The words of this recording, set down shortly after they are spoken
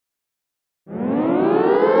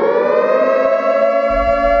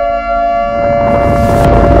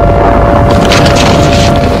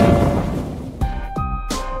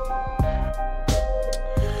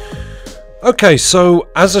Okay, so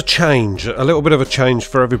as a change, a little bit of a change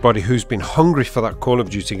for everybody who's been hungry for that Call of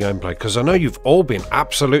Duty gameplay, because I know you've all been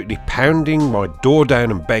absolutely pounding my door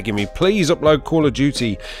down and begging me, please upload Call of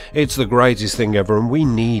Duty, it's the greatest thing ever and we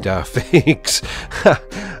need our fix.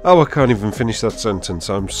 Oh, I can't even finish that sentence,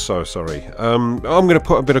 I'm so sorry. I'm going to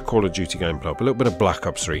put a bit of Call of Duty gameplay up, a little bit of Black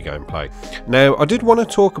Ops 3 gameplay. Now, I did want to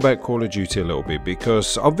talk about Call of Duty a little bit,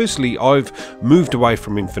 because obviously I've moved away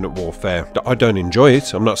from Infinite Warfare. I don't enjoy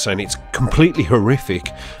it, I'm not saying it's completely horrific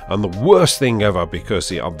and the worst thing ever,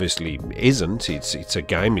 because it obviously isn't. It's a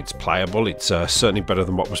game, it's playable, it's certainly better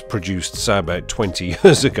than what was produced, say, about 20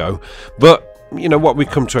 years ago, but you know what we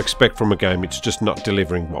come to expect from a game, it's just not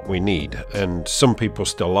delivering what we need, and some people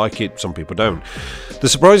still like it, some people don't. The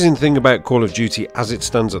surprising thing about Call of Duty as it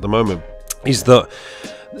stands at the moment is that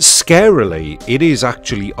scarily, it is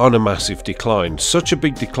actually on a massive decline. Such a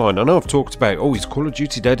big decline. I know I've talked about, oh, is Call of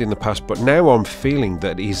Duty dead in the past, but now I'm feeling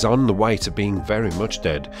that he's on the way to being very much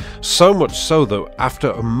dead. So much so that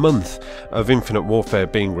after a month of Infinite Warfare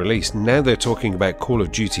being released, now they're talking about Call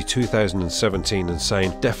of Duty 2017 and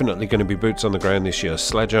saying definitely going to be boots on the ground this year.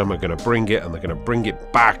 Sledgehammer are going to bring it, and they're going to bring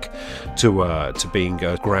it back to being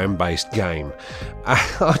a ground-based game.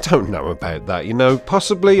 I don't know about that, you know.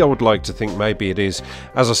 Possibly I would like to think maybe it is.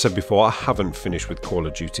 As I said before, I haven't finished with Call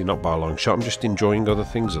of Duty, not by a long shot. I'm just enjoying other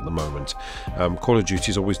things at the moment. Call of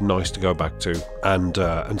Duty is always nice to go back to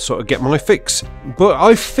and sort of get my fix. But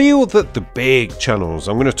I feel that the big channels,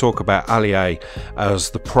 I'm going to talk about Allier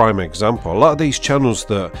as the prime example. A lot of these channels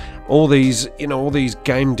that all these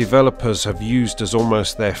game developers have used as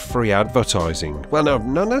almost their free advertising. Well, no,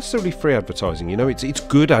 not necessarily free advertising. You know, it's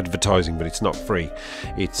good advertising, but it's not free.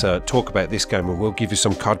 It's talk about this game and we'll give you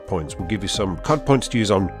some COD points. We'll give you some COD points to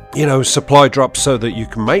use on, you know, supply drops so that you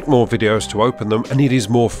can make more videos to open them, and it is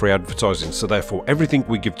more free advertising. So therefore, everything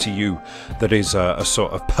we give to you that is a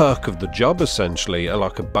sort of perk of the job, essentially,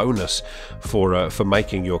 like a bonus for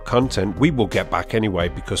making your content, we will get back anyway,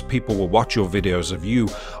 because people will watch your videos of you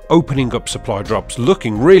opening up supply drops,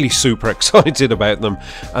 looking really super excited about them,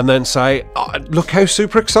 and then say, oh, look how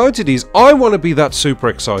super excited he is. I want to be that super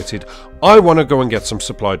excited. I want to go and get some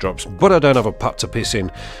supply drops, but I don't have a pot to piss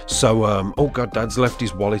in. So, oh god, Dad's left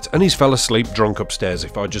his wallet and he's fell asleep drunk upstairs.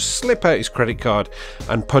 If I just slip out his credit card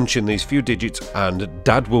and punch in these few digits, and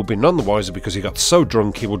Dad will be none the wiser, because he got so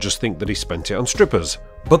drunk he will just think that he spent it on strippers.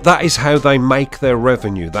 But that is how they make their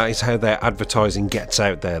revenue. That is how their advertising gets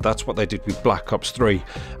out there. That's what they did with Black Ops 3,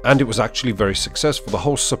 and it was actually very successful. The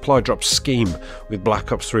whole supply drop scheme with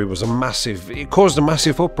Black Ops 3 was it caused a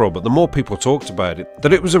massive uproar, but the more people talked about it,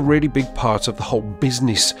 that it was a really big part of the whole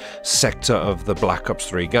business sector of the Black Ops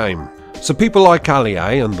 3 game. So people like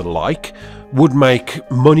Allier and the like would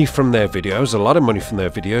make money from their videos, a lot of money from their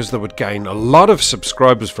videos. They would gain a lot of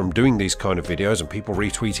subscribers from doing these kind of videos, and people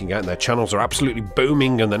retweeting out, and their channels are absolutely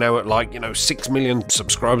booming, and they're now at, like, you know, 6 million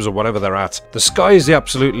subscribers or whatever they're at. The sky is the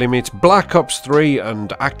absolute limit. Black Ops 3 and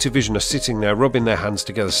Activision are sitting there rubbing their hands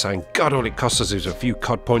together saying, God, all it costs us is a few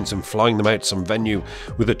COD points and flying them out to some venue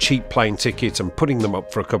with a cheap plane ticket and putting them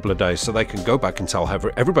up for a couple of days so they can go back and tell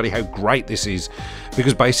everybody how great this is,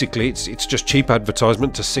 because basically it's just cheap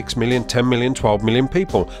advertisement to 6 million, 10 million, 12 million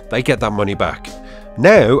people. They get that money back.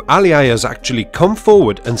 Now, Allier has actually come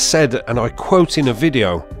forward and said, and I quote in a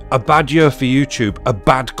video, a bad year for YouTube, a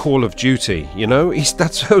bad Call of Duty. You know,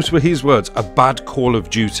 those were his words, a bad Call of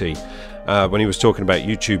Duty. When he was talking about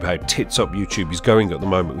YouTube, how tits up YouTube is going at the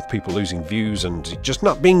moment, with people losing views and just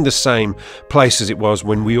not being the same place as it was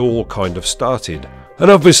when we all kind of started. And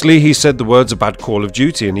obviously he said the words a bad Call of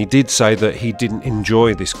Duty, and he did say that he didn't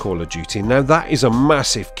enjoy this Call of Duty. Now that is a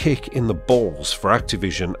massive kick in the balls for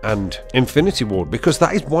Activision and Infinity Ward, because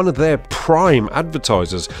that is one of their prime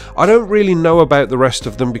advertisers. I don't really know about the rest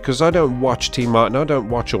of them, because I don't watch Team Martin, I don't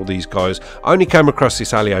watch all these guys. I only came across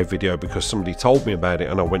this Allier video because somebody told me about it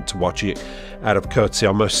and I went to watch it out of courtesy.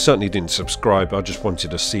 I most certainly didn't subscribe, I just wanted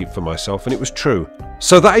to see it for myself, and it was true.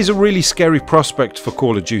 So that is a really scary prospect for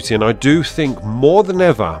Call of Duty, and I do think more than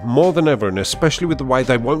ever, and especially with the way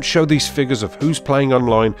they won't show these figures of who's playing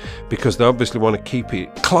online, because they obviously want to keep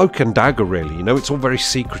it cloak and dagger, really. You know, it's all very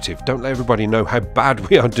secretive. Don't let everybody know how bad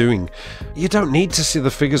we are doing. You don't need to see the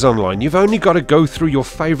figures online. You've only got to go through your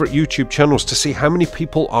favourite YouTube channels to see how many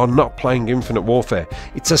people are not playing Infinite Warfare.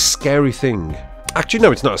 It's a scary thing. Actually,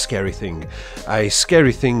 no, it's not a scary thing. A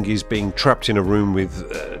scary thing is being trapped in a room with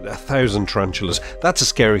 1,000 tarantulas. That's a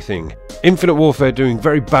scary thing. Infinite Warfare doing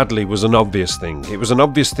very badly was an obvious thing. It was an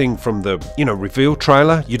obvious thing from the, reveal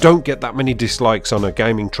trailer. You don't get that many dislikes on a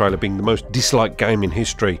gaming trailer being the most disliked game in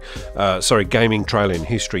history. Gaming trailer in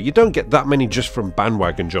history. You don't get that many just from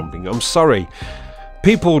bandwagon jumping. I'm sorry.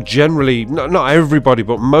 People generally, not everybody,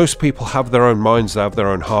 but most people have their own minds, they have their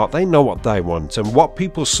own heart, they know what they want. And what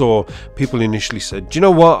people saw, people initially said, do you know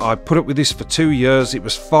what, I put up with this for 2 years, it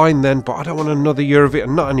was fine then, but I don't want another year of it.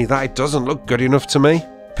 And not only that, it doesn't look good enough to me.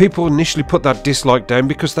 People initially put that dislike down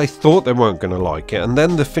because they thought they weren't going to like it, and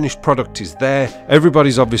then the finished product is there.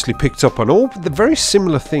 Everybody's obviously picked up on all the very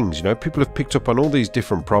similar things, you know, people have picked up on all these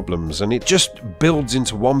different problems, and it just builds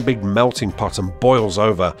into one big melting pot and boils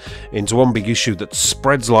over into one big issue that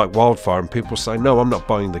spreads like wildfire, and people say, no, I'm not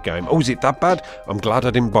buying the game. Oh, is it that bad? I'm glad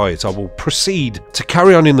I didn't buy it. I will proceed to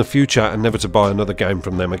carry on in the future and never to buy another game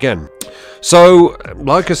from them again. So,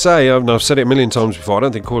 like I say, I've said it a million times before, I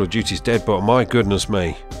don't think Call of Duty's dead, but my goodness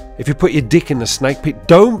me. If you put your dick in the snake pit,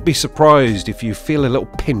 don't be surprised if you feel a little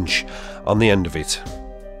pinch on the end of it.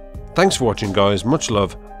 Thanks for watching, guys. Much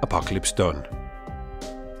love. Apocalypse done.